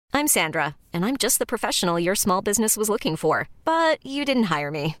I'm Sandra, and I'm just the professional your small business was looking for. But you didn't hire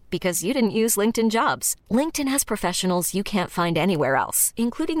me because you didn't use LinkedIn Jobs. LinkedIn has professionals you can't find anywhere else,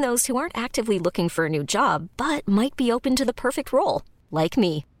 including those who aren't actively looking for a new job, but might be open to the perfect role, like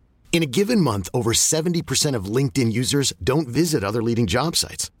me. In a given month, over 70% of LinkedIn users don't visit other leading job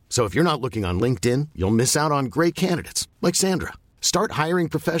sites. So if you're not looking on LinkedIn, you'll miss out on great candidates like Sandra. Start hiring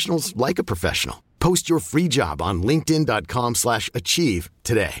professionals like a professional. Post your free job on linkedin.com/achieve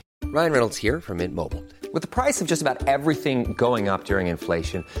today. Ryan Reynolds here from Mint Mobile. With the price of just about everything going up during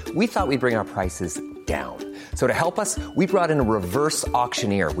inflation, we thought we'd bring our prices down. So to help us, we brought in a reverse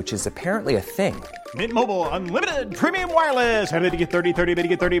auctioneer, which is apparently a thing. Mint Mobile Unlimited Premium Wireless. How to get 30, 30, how to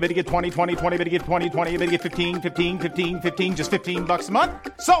get 30, how to get 20, 20, 20, how to get 20, 20, how to get 15, 15, 15, 15, just $15 a month?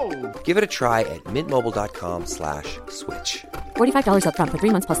 Sold! Give it a try at mintmobile.com/switch. $45 up front for 3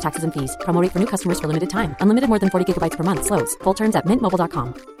 months plus taxes and fees. Promo rate for new customers for limited time. Unlimited more than 40 gigabytes per month. Slows full terms at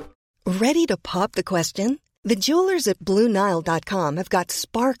mintmobile.com. Ready to pop the question? The jewelers at BlueNile.com have got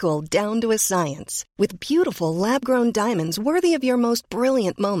sparkle down to a science with beautiful lab-grown diamonds worthy of your most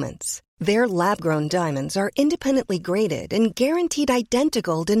brilliant moments. Their lab-grown diamonds are independently graded and guaranteed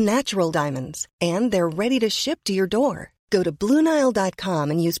identical to natural diamonds, and they're ready to ship to your door. Go to BlueNile.com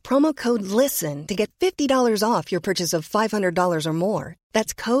and use promo code LISTEN to get $50 off your purchase of $500 or more.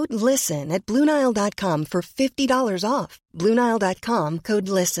 That's code LISTEN at BlueNile.com for $50 off. BlueNile.com, code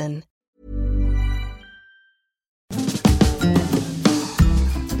LISTEN.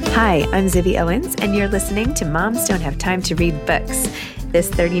 Hi, I'm Zibby Owens, and you're listening to Moms Don't Have Time to Read Books. This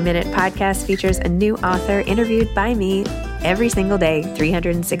 30-minute podcast features a new author interviewed by me every single day,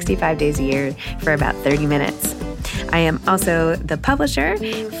 365 days a year, for about 30 minutes. I am also the publisher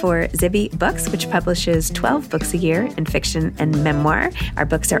for Zibby Books, which publishes 12 books a year in fiction and memoir. Our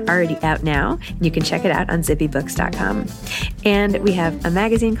books are already out now. You can check it out on zibbybooks.com. And we have a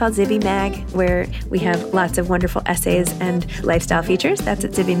magazine called Zibby Mag, where we have lots of wonderful essays and lifestyle features. That's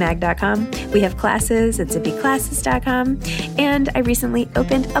at zibbymag.com. We have classes at zibbyclasses.com. And I recently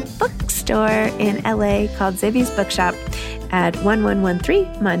opened a bookstore in LA called Zibby's Bookshop at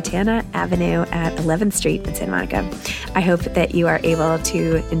 1113 Montana Avenue at 11th Street in Santa Monica. I hope that you are able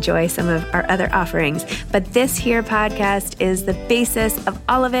to enjoy some of our other offerings. But this here podcast is the basis of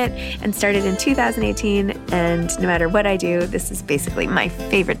all of it and started in 2018. And no matter what I do, this is basically my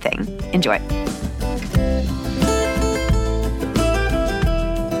favorite thing. Enjoy.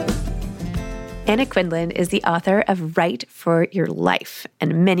 Anna Quindlen is the author of Write for Your Life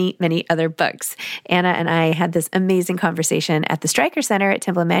and many, many other books. Anna and I had this amazing conversation at the Stryker Center at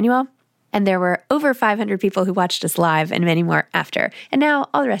Temple Emmanuel, and there were over 500 people who watched us live and many more after. And now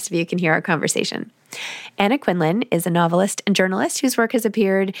all the rest of you can hear our conversation. Anna Quindlen is a novelist and journalist whose work has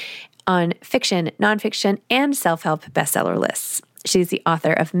appeared on fiction, nonfiction, and self-help bestseller lists. She's the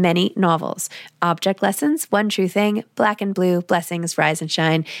author of many novels: Object Lessons, One True Thing, Black and Blue, Blessings, Rise and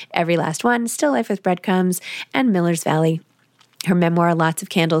Shine, Every Last One, Still Life with Breadcrumbs, and Miller's Valley. Her memoir, Lots of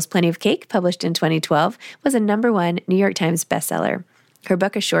Candles, Plenty of Cake, published in 2012, was a #1 New York Times bestseller. Her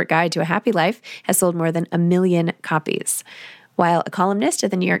book, A Short Guide to a Happy Life, has sold more than 1 million copies. While a columnist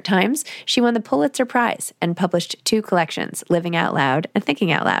at the New York Times, she won the Pulitzer Prize and published 2 collections, Living Out Loud and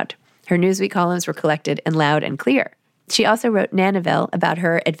Thinking Out Loud. Her Newsweek columns were collected in Loud and Clear. She also wrote Nanaville about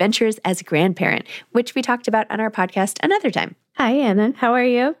her adventures as a grandparent, which we talked about on our podcast another time. Hi, Anna. How are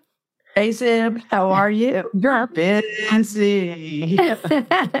you? Hey, Zib. How are you? You're busy. A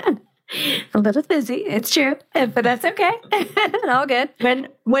little busy. It's true, but that's okay. All good.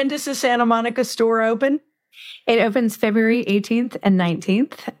 When does the Santa Monica store open? It opens February 18th and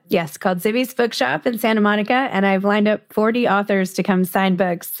 19th. Yes, called Zibby's Bookshop in Santa Monica. And I've lined up 40 authors to come sign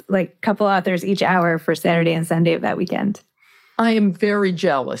books, like a couple authors each hour for Saturday and Sunday of that weekend. I am very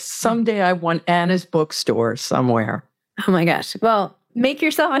jealous. Someday I want Anna's bookstore somewhere. Oh my gosh. Well, make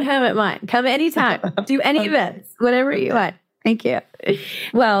yourself at home at mine. Come anytime. Do any events, whatever you want. Thank you.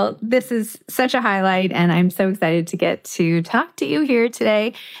 Well, this is such a highlight, and I'm so excited to get to talk to you here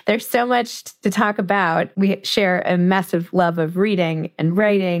today. There's so much to talk about. We share a massive love of reading and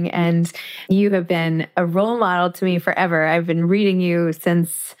writing, and you have been a role model to me forever. I've been reading you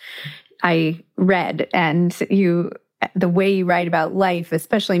since I read, and the way you write about life,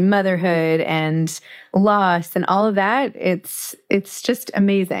 especially motherhood and loss and all of that, it's just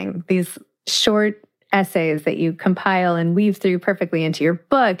amazing. These short essays that you compile and weave through perfectly into your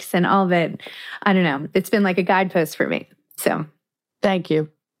books and all of it. I don't know. It's been like a guidepost for me. So thank you.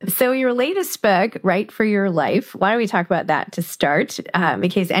 So your latest book, Write for Your Life, why don't we talk about that to start, in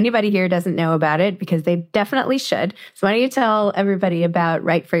case anybody here doesn't know about it, because they definitely should. So why don't you tell everybody about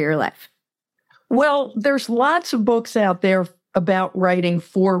Write for Your Life? Well, there's lots of books out there about writing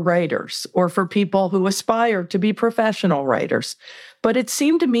for writers or for people who aspire to be professional writers. But it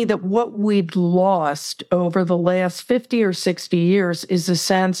seemed to me that what we'd lost over the last 50 or 60 years is a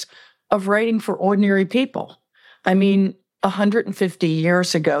sense of writing for ordinary people. I mean, 150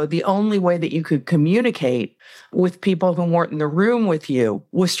 years ago, the only way that you could communicate with people who weren't in the room with you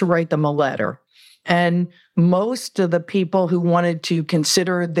was to write them a letter. And most of the people who wanted to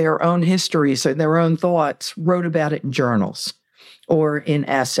consider their own histories or their own thoughts wrote about it in journals or in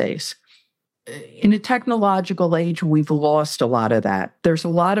essays. In a technological age, we've lost a lot of that. There's a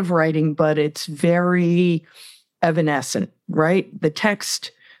lot of writing, but it's very evanescent, right? The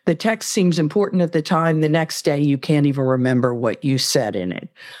text seems important at the time. The next day, you can't even remember what you said in it.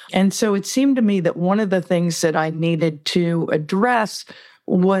 And so it seemed to me that one of the things that I needed to address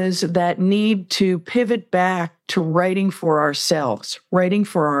was that need to pivot back to writing for ourselves, writing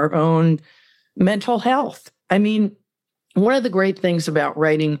for our own mental health. I mean, one of the great things about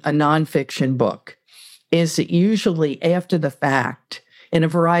writing a nonfiction book is that usually after the fact, in a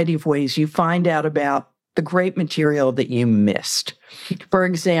variety of ways, you find out about the great material that you missed. For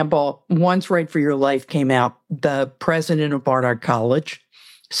example, once Write for Your Life came out, the president of Barnard College,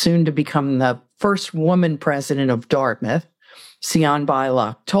 soon to become the first woman president of Dartmouth, Sian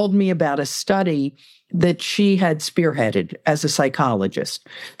Beilock, told me about a study that she had spearheaded as a psychologist.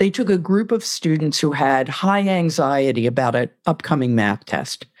 They took a group of students who had high anxiety about an upcoming math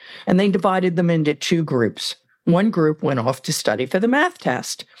test, and they divided them into two groups. One group went off to study for the math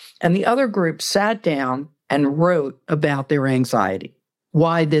test, and the other group sat down and wrote about their anxiety.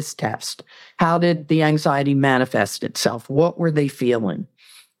 Why this test? How did the anxiety manifest itself? What were they feeling?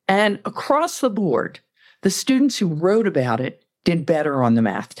 And across the board, the students who wrote about it did better on the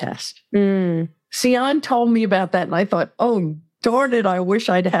math test. Sian told me about that, and I thought, oh, darn it, I wish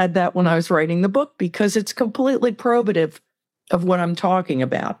I'd had that when I was writing the book, because it's completely probative of what I'm talking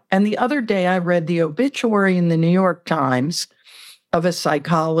about. And the other day, I read the obituary in the New York Times of a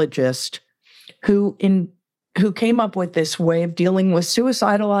psychologist who came up with this way of dealing with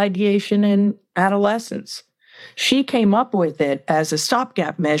suicidal ideation in adolescence. She came up with it as a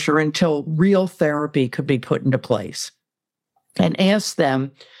stopgap measure until real therapy could be put into place, and asked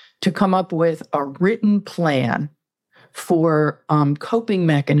them to come up with a written plan for coping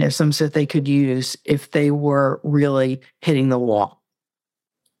mechanisms that they could use if they were really hitting the wall.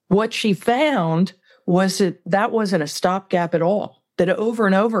 What she found was that wasn't a stopgap at all, that over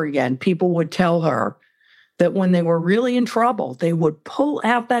and over again, people would tell her that when they were really in trouble, they would pull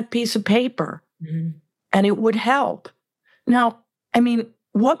out that piece of paper and it would help. Now, I mean,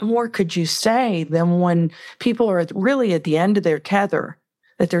 what more could you say than when people are really at the end of their tether,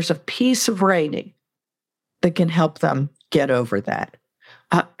 that there's a piece of writing that can help them get over that?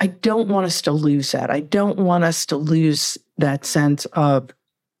 I don't want us to lose that. I don't want us to lose that sense of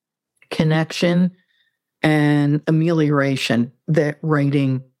connection and amelioration that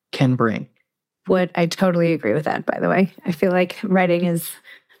writing can bring. I totally agree with that, by the way. I feel like writing is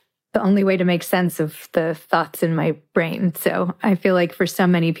the only way to make sense of the thoughts in my brain. So I feel like for so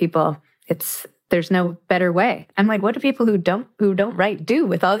many people, there's no better way. I'm like, what do people who don't write do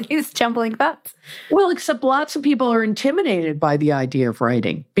with all these jumbling thoughts? Well, except lots of people are intimidated by the idea of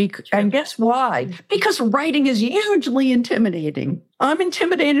writing. And guess why? Because writing is hugely intimidating. I'm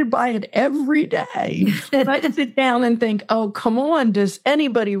intimidated by it every day. I sit down and think, oh, come on, does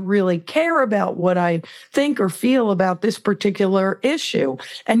anybody really care about what I think or feel about this particular issue?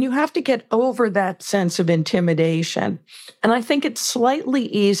 And you have to get over that sense of intimidation. And I think it's slightly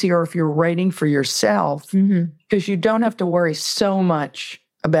easier if you're writing for yourself, because you don't have to worry so much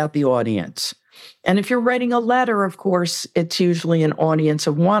about the audience. And if you're writing a letter, of course, it's usually an audience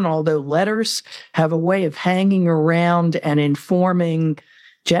of one, although letters have a way of hanging around and informing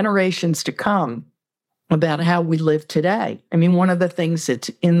generations to come about how we live today. I mean, one of the things that's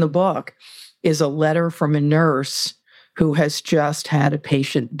in the book is a letter from a nurse who has just had a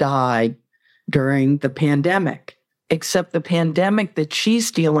patient die during the pandemic, except the pandemic that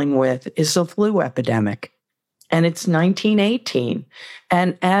she's dealing with is a flu epidemic. And it's 1918.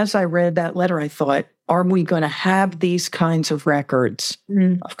 And as I read that letter, I thought, are we going to have these kinds of records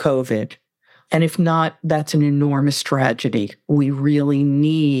of COVID? And if not, that's an enormous tragedy. We really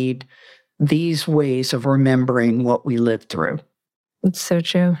need these ways of remembering what we lived through. It's so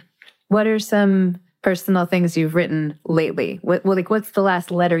true. What are some personal things you've written lately? What's the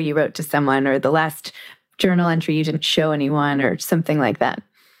last letter you wrote to someone, or the last journal entry you didn't show anyone, or something like that?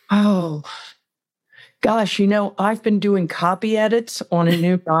 Oh, gosh, I've been doing copy edits on a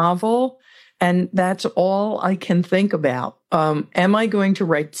new novel, and that's all I can think about. Am I going to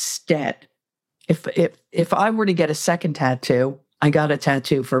write Stead? If I were to get a second tattoo, I got a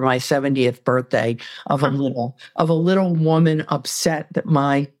tattoo for my 70th birthday of a little woman upset that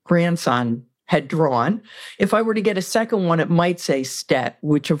my grandson had drawn. If I were to get a second one, it might say Stet,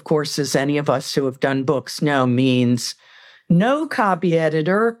 which of course, as any of us who have done books know, means no, copy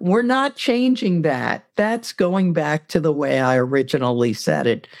editor, we're not changing that. That's going back to the way I originally said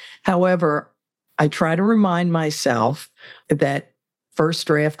it. However, I try to remind myself that first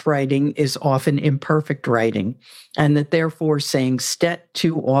draft writing is often imperfect writing, and that therefore saying Stet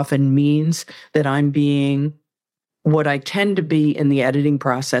too often means that I'm being what I tend to be in the editing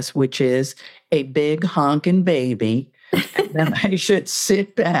process, which is a big honking baby. And then I should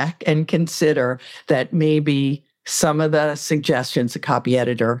sit back and consider that maybe some of the suggestions a copy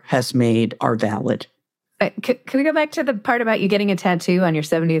editor has made are valid. Can we go back to the part about you getting a tattoo on your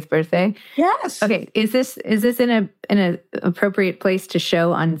 70th birthday? Yes. Okay. Is this in an appropriate place to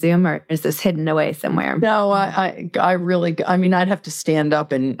show on Zoom, or is this hidden away somewhere? No, I really, I'd have to stand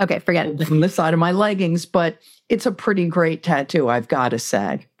up and forget it from the side of my leggings, but it's a pretty great tattoo, I've got to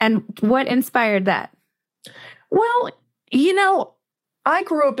say. And what inspired that? Well, I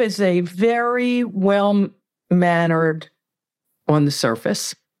grew up as a very well-mannered, on the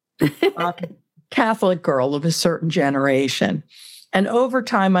surface, Catholic girl of a certain generation. And over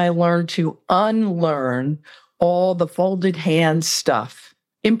time, I learned to unlearn all the folded hand stuff,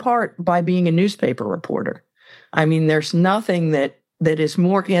 in part by being a newspaper reporter. There's nothing that is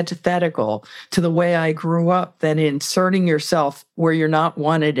more antithetical to the way I grew up than inserting yourself where you're not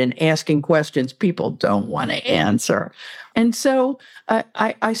wanted and asking questions people don't want to answer. And so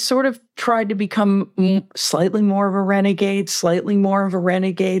I sort of tried to become slightly more of a renegade, slightly more of a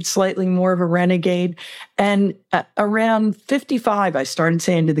renegade, slightly more of a renegade. And around 55, I started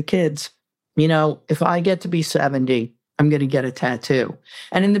saying to the kids, if I get to be 70, I'm going to get a tattoo.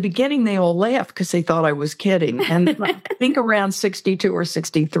 And in the beginning, they all laughed because they thought I was kidding. And I think around 62 or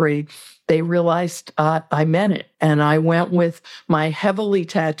 63, they realized I meant it. And I went with my heavily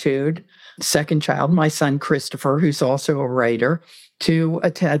tattooed second child, my son Christopher, who's also a writer, to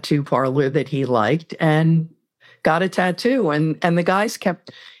a tattoo parlor that he liked and got a tattoo. And the guys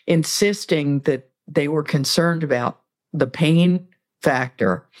kept insisting that they were concerned about the pain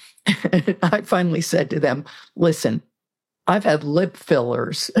factor. I finally said to them, listen, I've had lip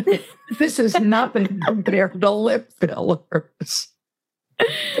fillers. This is nothing compared to lip fillers.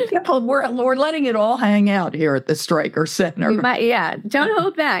 We're letting it all hang out here at the Stryker Center. Don't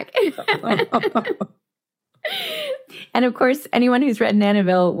hold back. And of course, anyone who's read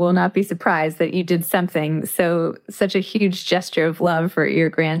Nanaville will not be surprised that you did such a huge gesture of love for your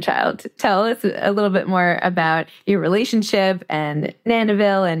grandchild. Tell us a little bit more about your relationship and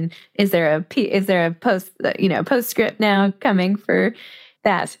Nanaville, and is there a postscript now coming for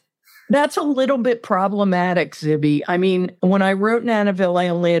that? That's a little bit problematic, Zibby. When I wrote Nanaville, I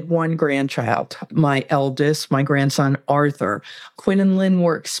only had one grandchild, my eldest, my grandson, Arthur. Quinn and Lynn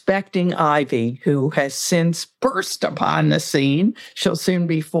were expecting Ivy, who has since burst upon the scene. She'll soon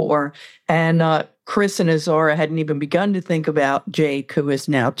be 4. And Chris and Azora hadn't even begun to think about Jake, who is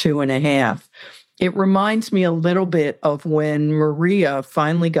now 2.5. It reminds me a little bit of when Maria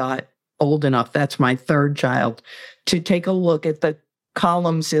finally got old enough, that's my third child, to take a look at the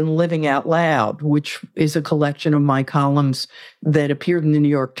columns in Living Out Loud, which is a collection of my columns that appeared in the New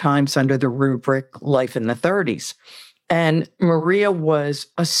York Times under the rubric Life in the 30s. And Maria was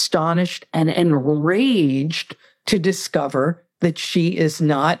astonished and enraged to discover that she is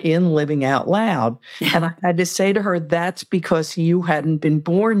not in Living Out Loud. And I had to say to her, that's because you hadn't been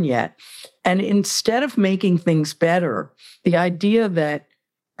born yet. And instead of making things better, the idea that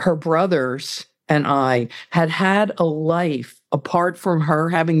her brothers and I had a life apart from her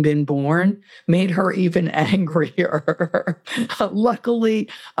having been born made her even angrier. Luckily,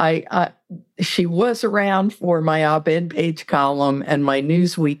 she was around for my op-ed page column and my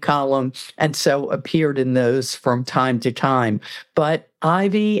Newsweek column, and so appeared in those from time to time. But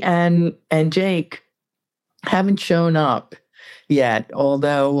Ivy and Jake haven't shown up yet,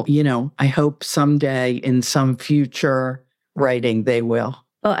 although, I hope someday in some future writing they will.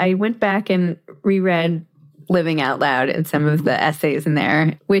 Well, I went back and reread Living Out Loud and some of the essays in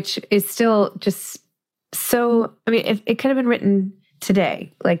there, which is still just so, it could have been written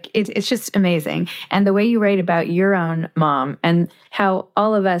today. It's just amazing. And the way you write about your own mom and how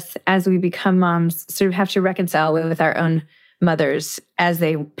all of us, as we become moms, sort of have to reconcile with our own mothers as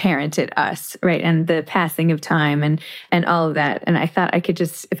they parented us, right? And the passing of time and all of that. And I thought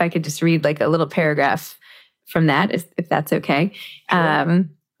if I could just read a little paragraph from that, if that's okay. Sure.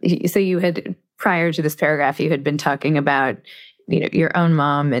 So you had, prior to this paragraph, you had been talking about your own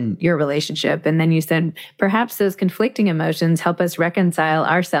mom and your relationship. And then you said, perhaps those conflicting emotions help us reconcile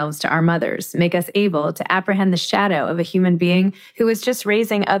ourselves to our mothers, make us able to apprehend the shadow of a human being who is just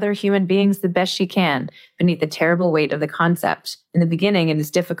raising other human beings the best she can beneath the terrible weight of the concept. In the beginning, it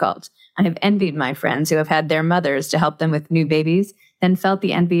is difficult. I have envied my friends who have had their mothers to help them with new babies, then felt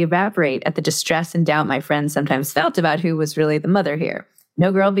the envy evaporate at the distress and doubt my friends sometimes felt about who was really the mother here.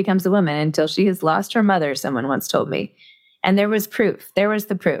 No girl becomes a woman until she has lost her mother, someone once told me. And there was proof. There was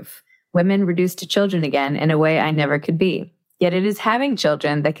the proof. Women reduced to children again in a way I never could be. Yet it is having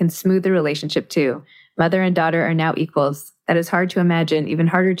children that can smooth the relationship too. Mother and daughter are now equals. That is hard to imagine, even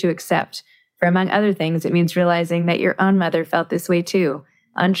harder to accept. For among other things, it means realizing that your own mother felt this way too.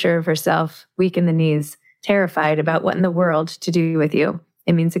 Unsure of herself, weak in the knees, terrified about what in the world to do with you.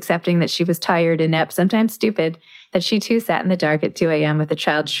 It means accepting that she was tired, inept, sometimes stupid, that she too sat in the dark at 2 a.m. with a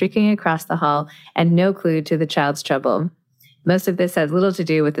child shrieking across the hall and no clue to the child's trouble. Most of this has little to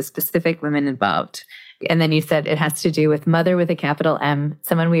do with the specific women involved. And then you said it has to do with mother with a capital M,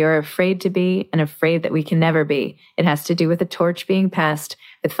 someone we are afraid to be and afraid that we can never be. It has to do with a torch being passed,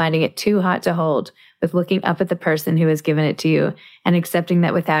 with finding it too hot to hold, with looking up at the person who has given it to you and accepting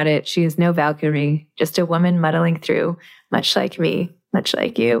that without it, she is no Valkyrie, just a woman muddling through, much like me, much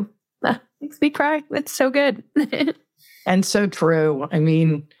like you. Makes me cry. It's so good. And so true. I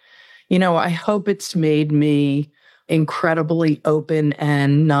mean, I hope it's made me incredibly open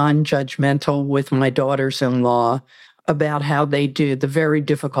and non-judgmental with my daughters-in-law about how they do the very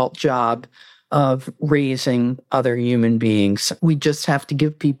difficult job of raising other human beings. We just have to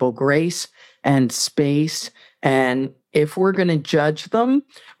give people grace and space. And if we're going to judge them,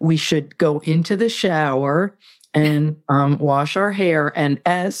 we should go into the shower and wash our hair. And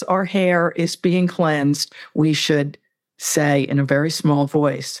as our hair is being cleansed, we should say in a very small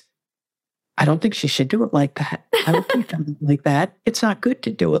voice, I don't think she should do it like that. I don't think like that. It's not good to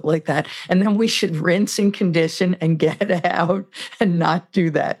do it like that. And then we should rinse and condition and get out and not do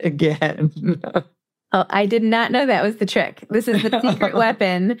that again. Oh, I did not know that was the trick. This is the secret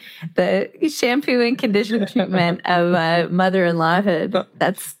weapon, the shampoo and condition treatment of mother-in-lawhood.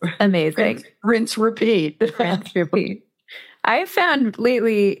 That's amazing. Rinse, repeat. Rinse, repeat. I found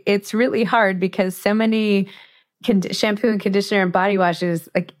lately it's really hard because so many shampoo and conditioner and body washes,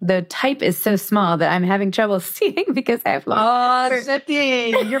 like the type is so small that I'm having trouble seeing because I have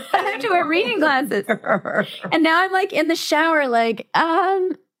Zippy, you're I have to wear reading glasses. And now I'm like in the shower, like,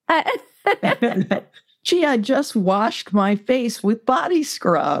 Gee, I just washed my face with body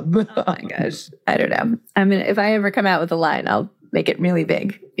scrub. Oh my gosh. I don't know. I mean, if I ever come out with a line, I'll make it really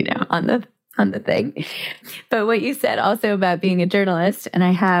big, on the thing. But what you said also about being a journalist, and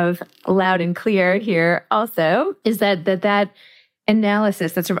I have loud and clear here also, is that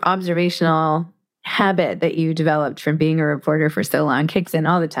analysis, that sort of observational habit that you developed from being a reporter for so long kicks in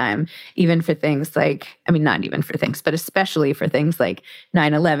all the time, even for things like, I mean, not even for things, but especially for things like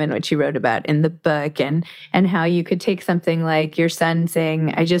 9/11, which you wrote about in the book, and how you could take something like your son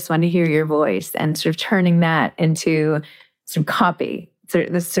saying, I just want to hear your voice, and sort of turning that into some copy. So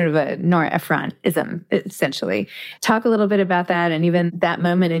this is sort of a Nora Ephron-ism, essentially. Talk a little bit about that and even that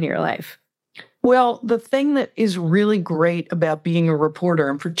moment in your life. Well, the thing that is really great about being a reporter,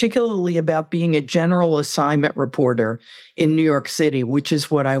 and particularly about being a general assignment reporter in New York City, which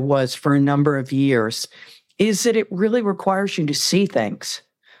is what I was for a number of years, is that it really requires you to see things.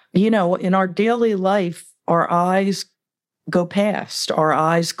 In our daily life, our eyes go past, our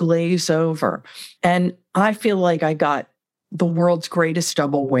eyes glaze over. And I feel like I got the world's greatest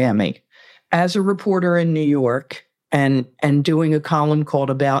double whammy. As a reporter in New York and doing a column called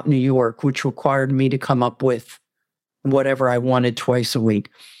About New York, which required me to come up with whatever I wanted twice a week,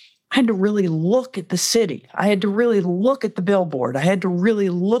 I had to really look at the city. I had to really look at the billboard. I had to really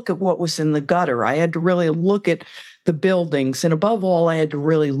look at what was in the gutter. I had to really look at the buildings. And above all, I had to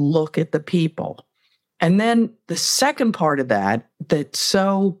really look at the people. And then the second part of that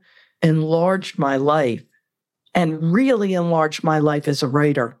so enlarged my life and really enlarged my life as a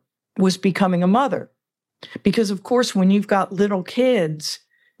writer was becoming a mother. Because, of course, when you've got little kids,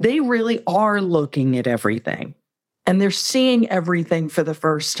 they really are looking at everything and they're seeing everything for the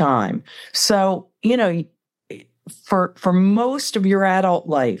first time. So, for most of your adult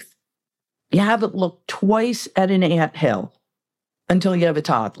life, you haven't looked twice at an anthill until you have a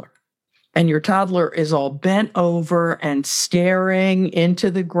toddler. And your toddler is all bent over and staring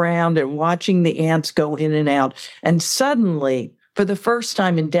into the ground and watching the ants go in and out. And suddenly, for the first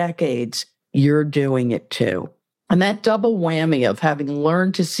time in decades, you're doing it too. And that double whammy of having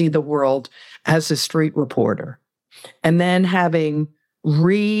learned to see the world as a street reporter, and then having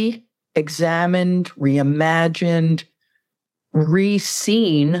re-examined, reimagined,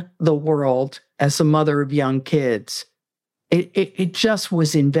 re-seen the world as a mother of young kids. It just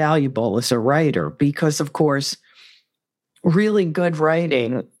was invaluable as a writer because, of course, really good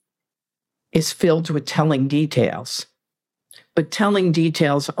writing is filled with telling details. But telling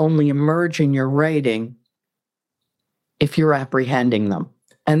details only emerge in your writing if you're apprehending them.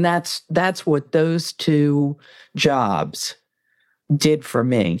 And that's what those two jobs did for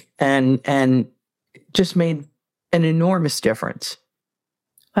me and just made an enormous difference.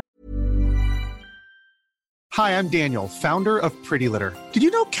 Hi, I'm Daniel, founder of Pretty Litter. Did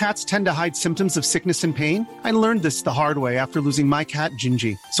you know cats tend to hide symptoms of sickness and pain? I learned this the hard way after losing my cat,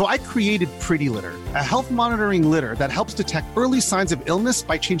 Gingy. So I created Pretty Litter, a health monitoring litter that helps detect early signs of illness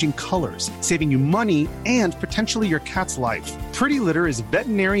by changing colors, saving you money and potentially your cat's life. Pretty Litter is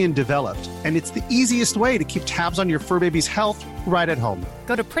veterinarian developed, and it's the easiest way to keep tabs on your fur baby's health right at home.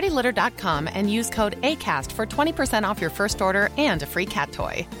 Go to prettylitter.com and use code ACAST for 20% off your first order and a free cat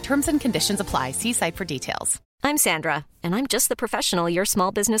toy. Terms and conditions apply. See site for details. I'm Sandra, and I'm just the professional your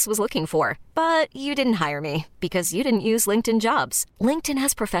small business was looking for. But you didn't hire me because you didn't use LinkedIn Jobs. LinkedIn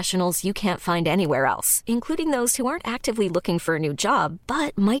has professionals you can't find anywhere else, including those who aren't actively looking for a new job,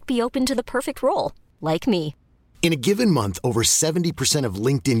 but might be open to the perfect role, like me. In a given month, over 70% of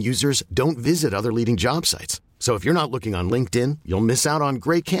LinkedIn users don't visit other leading job sites. So if you're not looking on LinkedIn, you'll miss out on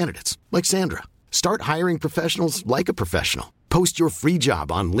great candidates like Sandra. Start hiring professionals like a professional. Post your free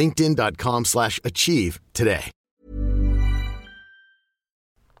job on linkedin.com/achieve today.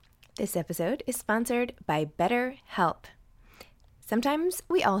 This episode is sponsored by BetterHelp. Sometimes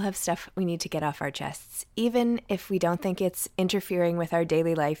we all have stuff we need to get off our chests. Even if we don't think it's interfering with our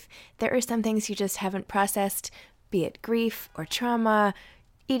daily life, there are some things you just haven't processed, be it grief or trauma,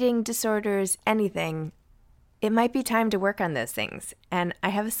 eating disorders, anything. It might be time to work on those things, and I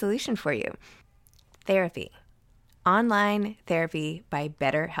have a solution for you. Therapy. Online therapy by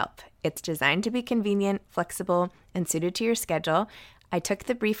BetterHelp. It's designed to be convenient, flexible, and suited to your schedule. I took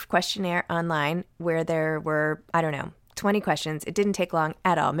the brief questionnaire online where there were, 20 questions. It didn't take long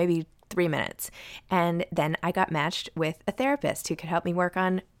at all, maybe 3 minutes. And then I got matched with a therapist who could help me work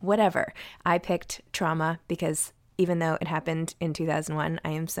on whatever. I picked trauma because even though it happened in 2001, I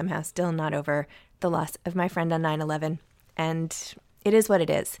am somehow still not over the loss of my friend on 9/11. And it is what it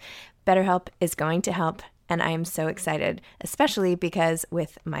is. BetterHelp is going to help, and I am so excited, especially because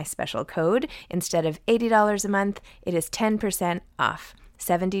with my special code, instead of $80 a month, it is 10% off,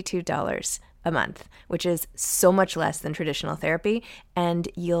 $72 a month, which is so much less than traditional therapy, and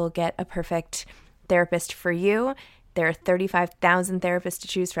you'll get a perfect therapist for you. There are 35,000 therapists to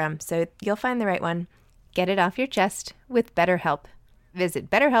choose from, so you'll find the right one. Get it off your chest with BetterHelp. Visit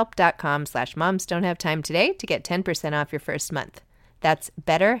betterhelp.com/momsdon'thavetime today to get 10% off your first month. That's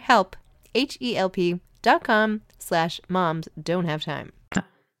BetterHelp, HELP.com/momsdon'thavetime.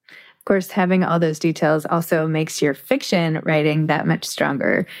 Of course, having all those details also makes your fiction writing that much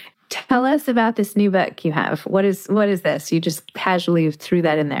stronger. Tell us about this new book you have. What is this? You just casually threw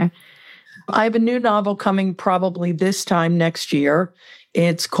that in there. I have a new novel coming probably this time next year.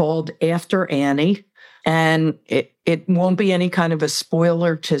 It's called After Annie. And it won't be any kind of a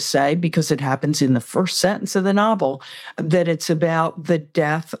spoiler to say, because it happens in the first sentence of the novel, that it's about the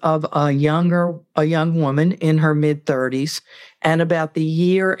death of a young woman in her mid-30s, and about the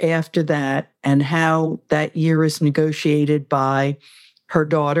year after that, and how that year is negotiated by her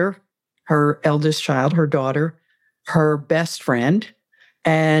daughter, her eldest child, her daughter, her best friend,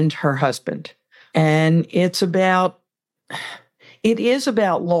 and her husband. And it is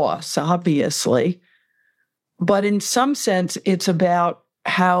about loss, obviously. But in some sense, it's about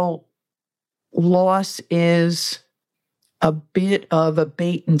how loss is a bit of a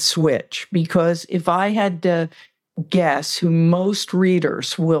bait and switch. Because if I had to guess who most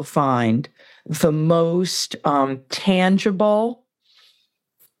readers will find the most tangible,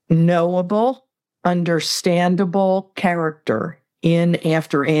 knowable, understandable character in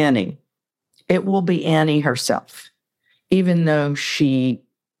After Annie, it will be Annie herself, even though she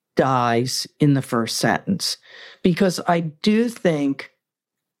dies in the first sentence. Because I do think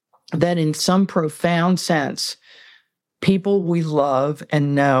that in some profound sense, people we love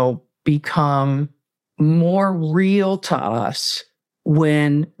and know become more real to us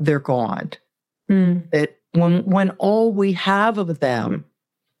when they're gone. That when all we have of them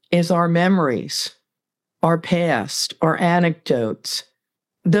is our memories, our past, our anecdotes,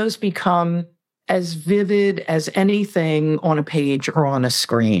 those become as vivid as anything on a page or on a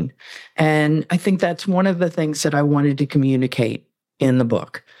screen. And I think that's one of the things that I wanted to communicate in the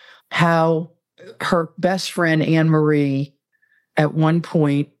book. How her best friend, Anne-Marie, at one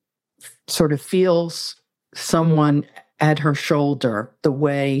point sort of feels someone at her shoulder the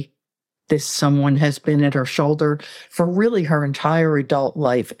way this someone has been at her shoulder for really her entire adult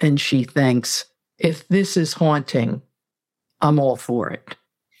life. And she thinks, if this is haunting, I'm all for it.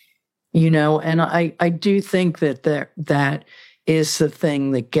 And I do think that is the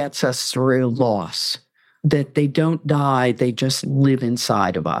thing that gets us through loss, that they don't die, they just live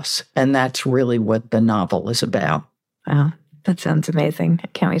inside of us. And that's really what the novel is about. Wow, that sounds amazing. I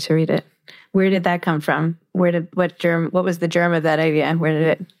can't wait to read it. Where did that come from? What was the germ of that idea? Where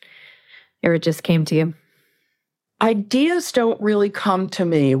did it just came to you? Ideas don't really come to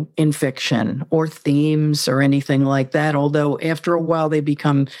me in fiction or themes or anything like that, although after a while they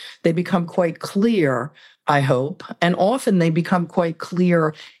become quite clear, I hope. And often they become quite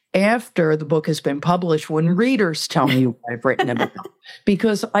clear after the book has been published when readers tell me what I've written about.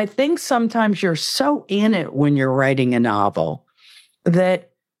 Because I think sometimes you're so in it when you're writing a novel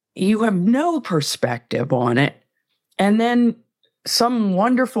that you have no perspective on it. And then some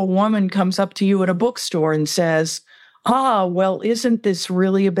wonderful woman comes up to you at a bookstore and says, well, isn't this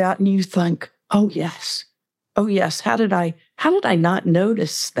really about, and you think, oh yes. How did I not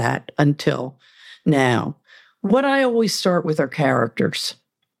notice that until now? What I always start with are characters.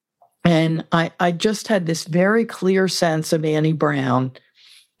 And I just had this very clear sense of Annie Brown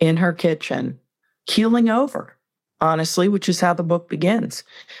in her kitchen, keeling over, honestly, which is how the book begins.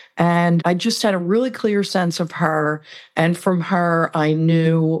 And I just had a really clear sense of her. And from her, I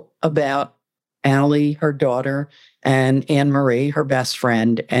knew about Allie, her daughter, and Anne-Marie, her best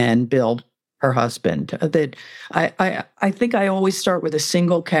friend, and Bill, her husband. That I think I always start with a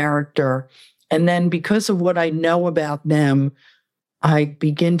single character. And then because of what I know about them, I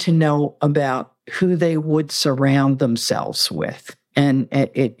begin to know about who they would surround themselves with. And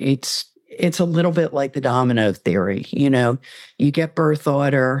it's a little bit like the domino theory. You get birth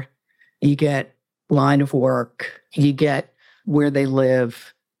order, you get line of work, you get where they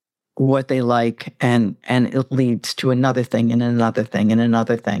live, what they like, and it leads to another thing and another thing and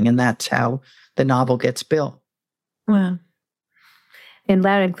another thing. And that's how the novel gets built. Wow. In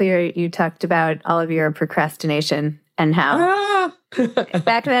Loud and Clear, you talked about all of your procrastination and how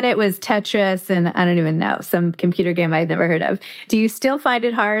back then it was Tetris and I don't even know, some computer game I'd never heard of. Do you still find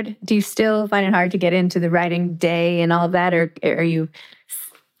it hard? Do you still find it hard to get into the writing day and all of that? Or are you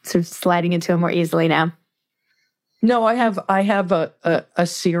sort of sliding into it more easily now? No, I have a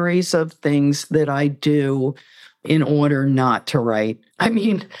series of things that I do in order not to write. I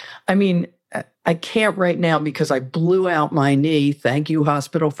mean, I can't right now because I blew out my knee. Thank you,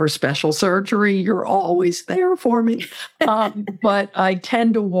 Hospital for Special Surgery. You're always there for me. But I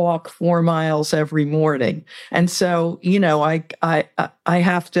tend to walk 4 miles every morning. And so, I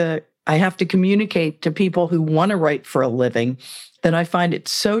have to communicate to people who want to write for a living that I find it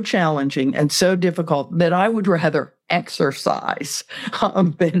so challenging and so difficult that I would rather exercise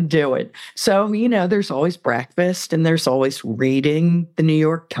than do it. So, there's always breakfast and there's always reading the New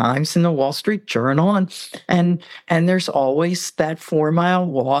York Times and the Wall Street Journal. And there's always that 4-mile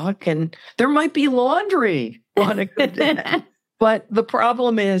walk, and there might be laundry on a good day. But the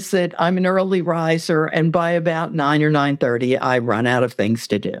problem is that I'm an early riser, and by about 9 or 9:30, I run out of things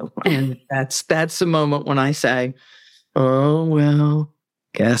to do. And that's the moment when I say, oh, well,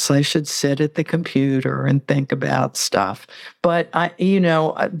 guess I should sit at the computer and think about stuff. But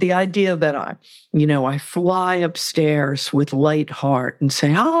the idea that I fly upstairs with light heart and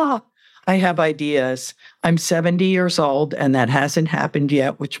say, I have ideas. I'm 70 years old and that hasn't happened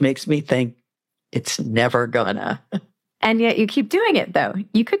yet, which makes me think it's never gonna. And yet you keep doing it though.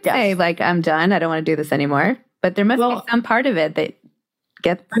 You could say I'm done. I don't want to do this anymore. But there must be some part of it that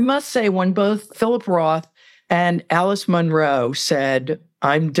gets. I must say, when both Philip Roth and Alice Munro said,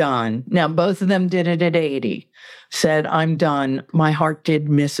 I'm done. Now, both of them did it at 80, said, I'm done. My heart did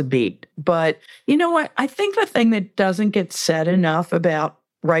miss a beat. But you know what? I think the thing that doesn't get said enough about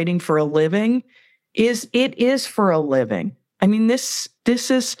writing for a living is it is for a living. I mean, there's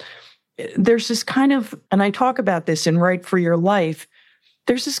this kind of, and I talk about this in Write for Your Life,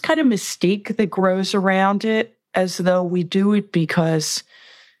 there's this kind of mystique that grows around it as though we do it because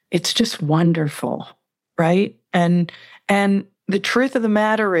it's just wonderful, right? And the truth of the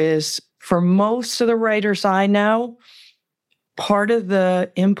matter is, for most of the writers I know, part of the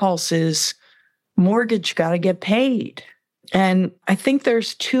impulse is mortgage got to get paid. And I think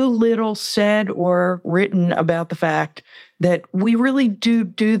there's too little said or written about the fact that we really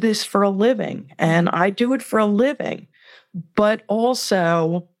do this for a living. And I do it for a living. But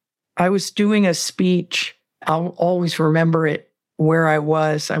also, I was doing a speech, I'll always remember it, where I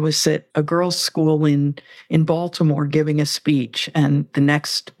was at a girls' school in Baltimore giving a speech. And the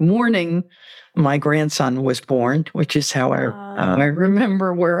next morning, my grandson was born, which is how I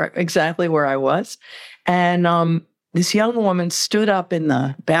remember exactly where I was. And this young woman stood up in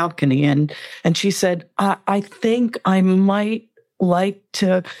the balcony and she said, I think I might like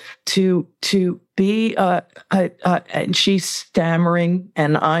to be and she's stammering,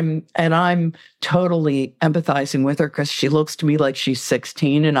 and I'm totally empathizing with her because she looks to me like she's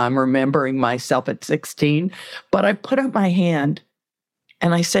 16 and I'm remembering myself at 16. But I put up my hand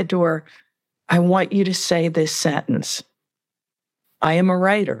and I said to her, I want you to say this sentence. I am a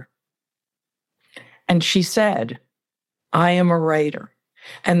writer. And she said, I am a writer.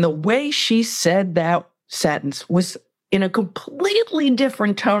 And the way she said that sentence was in a completely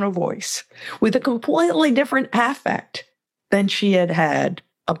different tone of voice, with a completely different affect than she had had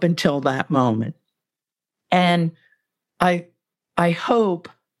up until that moment. And I'd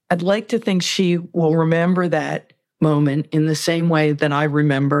like to think she will remember that moment in the same way that I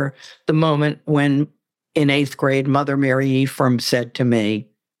remember the moment when in 8th grade, Mother Mary Ephraim said to me,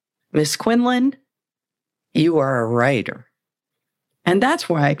 Miss Quinlan, you are a writer. And that's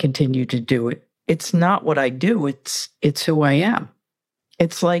why I continue to do it. It's not what I do. It's who I am.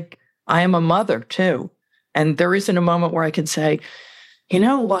 It's like I am a mother too. And there isn't a moment where I can say, you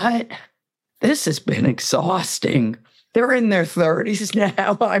know what? This has been exhausting. They're in their 30s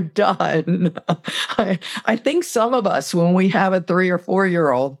now. I'm done. I think some of us, when we have a 3 or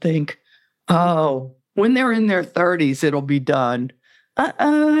 4-year-old, think, oh, when they're in their 30s, it'll be done.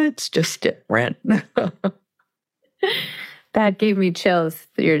 It's just different. That gave me chills,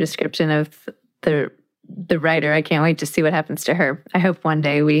 your description of the writer. I can't wait to see what happens to her. I hope one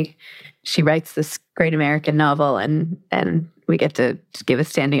day she writes this great American novel and we get to give a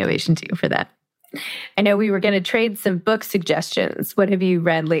standing ovation to you for that. I know we were going to trade some book suggestions. What have you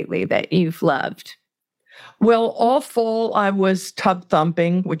read lately that you've loved? Well, all fall I was tub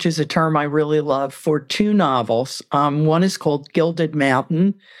thumping, which is a term I really love, for 2 novels. One is called Gilded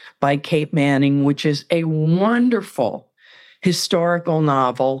Mountain by Kate Manning, which is a wonderful historical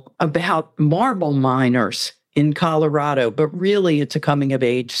novel about marble miners in Colorado, but really it's a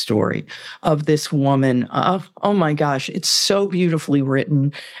coming-of-age story of this woman. Oh my gosh, it's so beautifully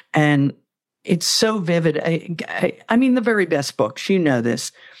written, and it's so vivid. I mean, the very best books, you know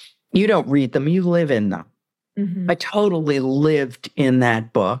this. You don't read them, you live in them. Mm-hmm. I totally lived in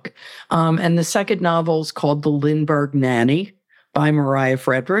that book. And the second novel is called The Lindbergh Nanny by Mariah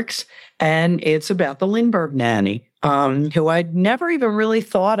Fredericks, and it's about the Lindbergh nanny, who I'd never even really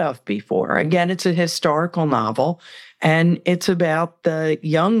thought of before. Again, it's a historical novel, and it's about the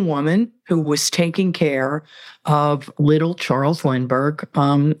young woman who was taking care of little Charles Lindbergh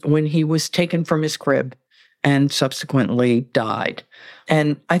when he was taken from his crib and subsequently died.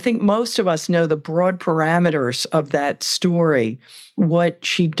 And I think most of us know the broad parameters of that story. What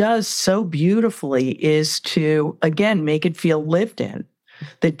she does so beautifully is to, again, make it feel lived in,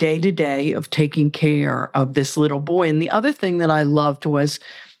 the day-to-day of taking care of this little boy. And the other thing that I loved was,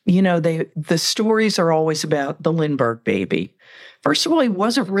 you know, the stories are always about the Lindbergh baby. First of all, he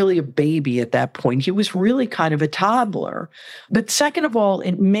wasn't really a baby at that point. He was really kind of a toddler. But second of all,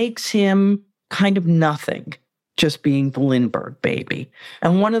 it makes him kind of nothing, just being the Lindbergh baby.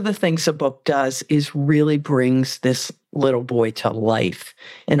 And one of the things the book does is really brings this little boy to life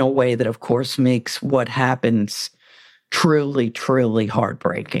in a way that, of course, makes what happens truly, truly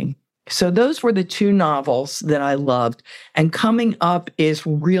heartbreaking. So those were the 2 novels that I loved. And coming up is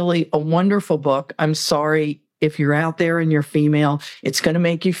really a wonderful book. I'm sorry if you're out there and you're female, it's going to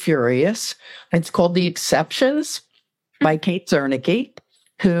make you furious. It's called The Exceptions by Kate Zernike,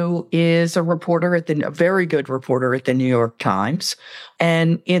 who is a very good reporter at the New York Times.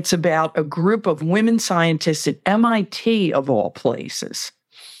 And it's about a group of women scientists at MIT, of all places,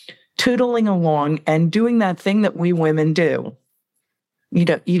 tootling along and doing that thing that we women do. You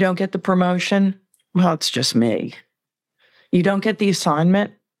don't get the promotion? Well, it's just me. You don't get the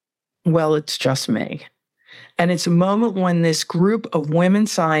assignment? Well, it's just me. And it's a moment when this group of women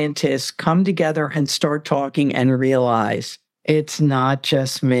scientists come together and start talking and realize it's not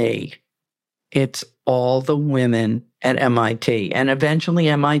just me. It's all the women at MIT. And eventually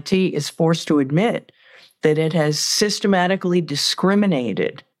MIT is forced to admit that it has systematically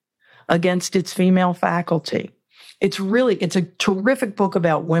discriminated against its female faculty. It's a terrific book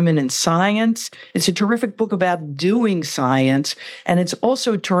about women in science. It's a terrific book about doing science. And it's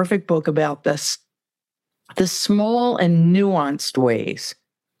also a terrific book about the small and nuanced ways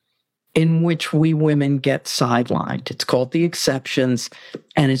in which we women get sidelined. It's called The Exceptions,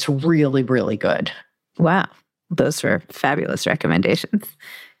 and it's really, really good. Wow. Those were fabulous recommendations.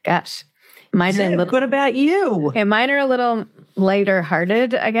 Gosh. Mine are What about you? Okay, mine are a little lighter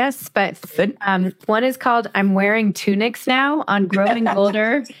hearted, I guess. But one is called "I'm Wearing Tunics Now" on growing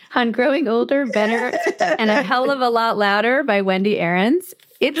older, better, and a hell of a lot louder by Wendy Aarons.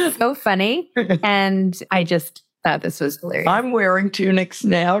 It's so funny, and I just thought this was hilarious. I'm wearing tunics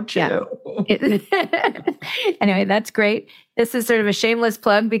now too. Yeah. Anyway, that's great. This is sort of a shameless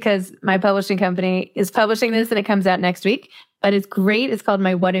plug because my publishing company is publishing this and it comes out next week. But it's great. It's called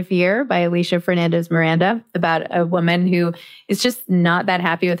My What If Year by Alicia Fernandez Miranda, about a woman who is just not that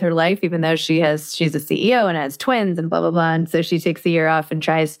happy with her life, even though she's a CEO and has twins and blah, blah, blah. And so she takes a year off and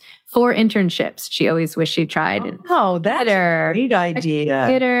tries 4 internships she always wished she tried. Oh, that's a great idea.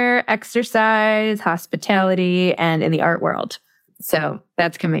 Theater, exercise, hospitality, and in the art world. So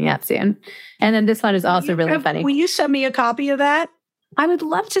that's coming out soon. And then this one is also really funny. Will you send me a copy of that? I would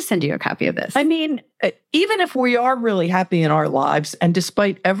love to send you a copy of this. I mean, even if we are really happy in our lives, and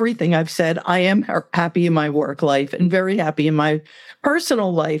despite everything I've said, I am happy in my work life and very happy in my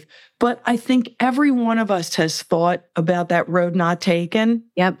personal life. But I think every one of us has thought about that road not taken.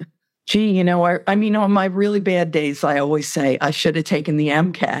 Yep. Gee, I mean, on my really bad days, I always say I should have taken the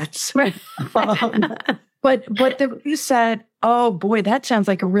MCATs. But you said, oh boy, that sounds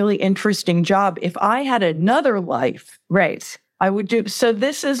like a really interesting job. If I had another life, right, I would do. So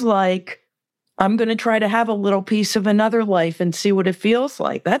this is like, I'm going to try to have a little piece of another life and see what it feels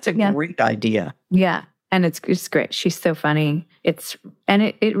like. That's a great idea. Yeah. And it's great. She's so funny. It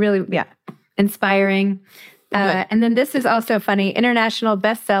really, inspiring. And then this is also funny, international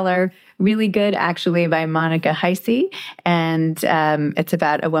bestseller, really good actually, by Monica Heisey. And it's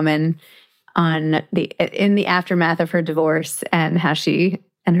about a woman in the aftermath of her divorce and how she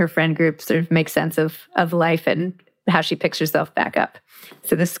and her friend group sort of make sense of life and how she picks herself back up.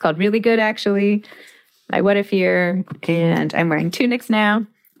 So this is called Really Good, actually. My What If Year, and I'm Wearing Tunics Now.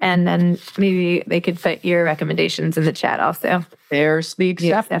 And then maybe they could put your recommendations in the chat also. There's the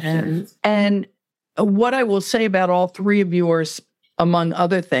exceptions. And what I will say about all 3 of yours, among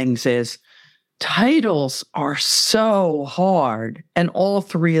other things, is titles are so hard. And all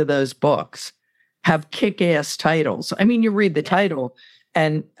 3 of those books have kick-ass titles. I mean, you read the title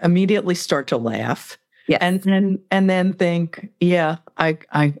and immediately start to laugh. Yes. And then think, yeah,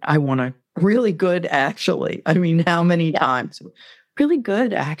 I want to. Really Good, actually. I mean, how many times? Really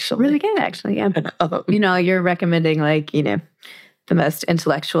Good, actually. Really Good, actually, yeah. You're recommending the most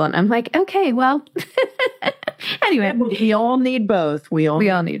intellectual, and I'm like, okay, well, anyway. We all need both. We all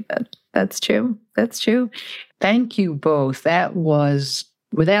need both. That's true. Thank you both. That was,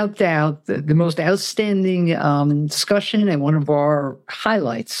 without doubt, the most outstanding discussion and one of our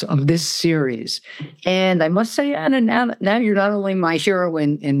highlights of this series. And I must say, Anna, now you're not only my hero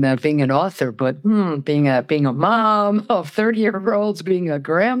in being an author, but being a mom of 30-year-olds, being a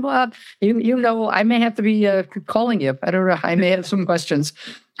grandma. I may have to be calling you. I don't know. I may have some questions.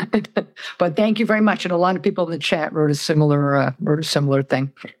 But thank you very much. And a lot of people in the chat wrote a similar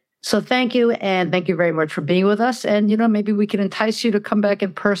thing. So thank you, and thank you very much for being with us. And, maybe we can entice you to come back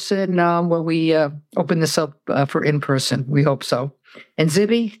in person when we open this up for in-person. We hope so. And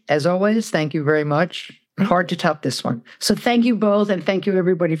Zibby, as always, thank you very much. Hard to top this one. So thank you both, and thank you,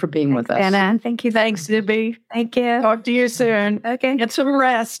 everybody, for being with us. Anna, thank you. Thanks, Zibby. Thank you. Talk to you soon. Okay. Get some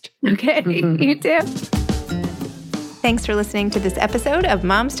rest. Okay. You too. Thanks for listening to this episode of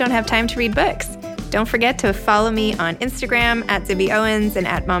Moms Don't Have Time to Read Books. Don't forget to follow me on Instagram at Zibby Owens and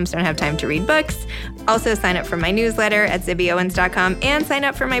at Moms Don't Have Time to Read Books. Also sign up for my newsletter at zibbyowens.com and sign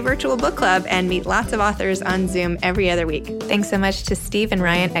up for my virtual book club and meet lots of authors on Zoom every other week. Thanks so much to Steve and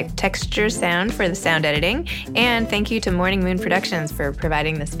Ryan at Texture Sound for the sound editing. And thank you to Morning Moon Productions for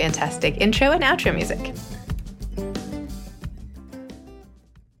providing this fantastic intro and outro music.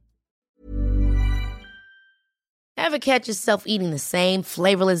 Ever catch yourself eating the same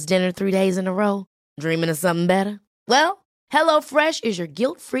flavorless dinner 3 days in a row? Dreaming of something better? Well, HelloFresh is your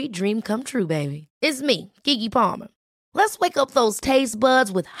guilt-free dream come true, baby. It's me, Keke Palmer. Let's wake up those taste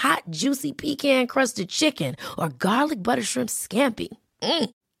buds with hot, juicy pecan-crusted chicken or garlic butter shrimp scampi.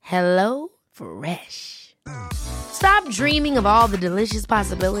 Hello Fresh. Stop dreaming of all the delicious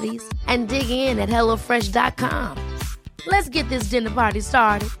possibilities and dig in at HelloFresh.com. Let's get this dinner party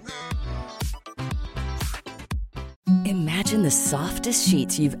started. Imagine the softest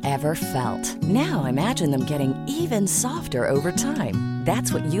sheets you've ever felt. Now imagine them getting even softer over time.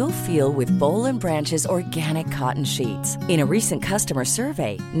 That's what you'll feel with Boll & Branch's organic cotton sheets. In a recent customer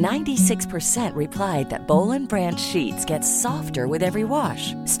survey, 96% replied that Boll & Branch sheets get softer with every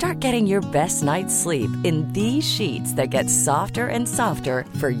wash. Start getting your best night's sleep in these sheets that get softer and softer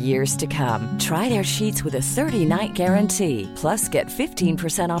for years to come. Try their sheets with a 30-night guarantee. Plus, get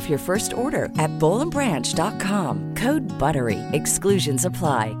 15% off your first order at bollandbranch.com. Code BUTTERY. Exclusions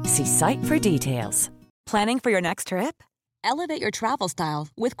apply. See site for details. Planning for your next trip? Elevate your travel style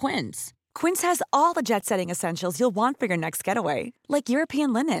with Quince. Quince has all the jet-setting essentials you'll want for your next getaway, like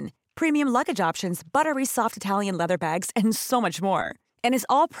European linen, premium luggage options, buttery soft Italian leather bags, and so much more. And is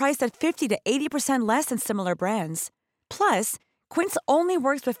all priced at 50 to 80% less than similar brands. Plus, Quince only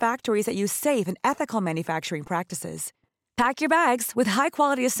works with factories that use safe and ethical manufacturing practices. Pack your bags with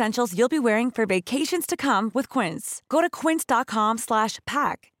high-quality essentials you'll be wearing for vacations to come with Quince. Go to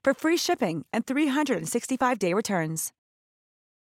quince.com/pack for free shipping and 365-day returns.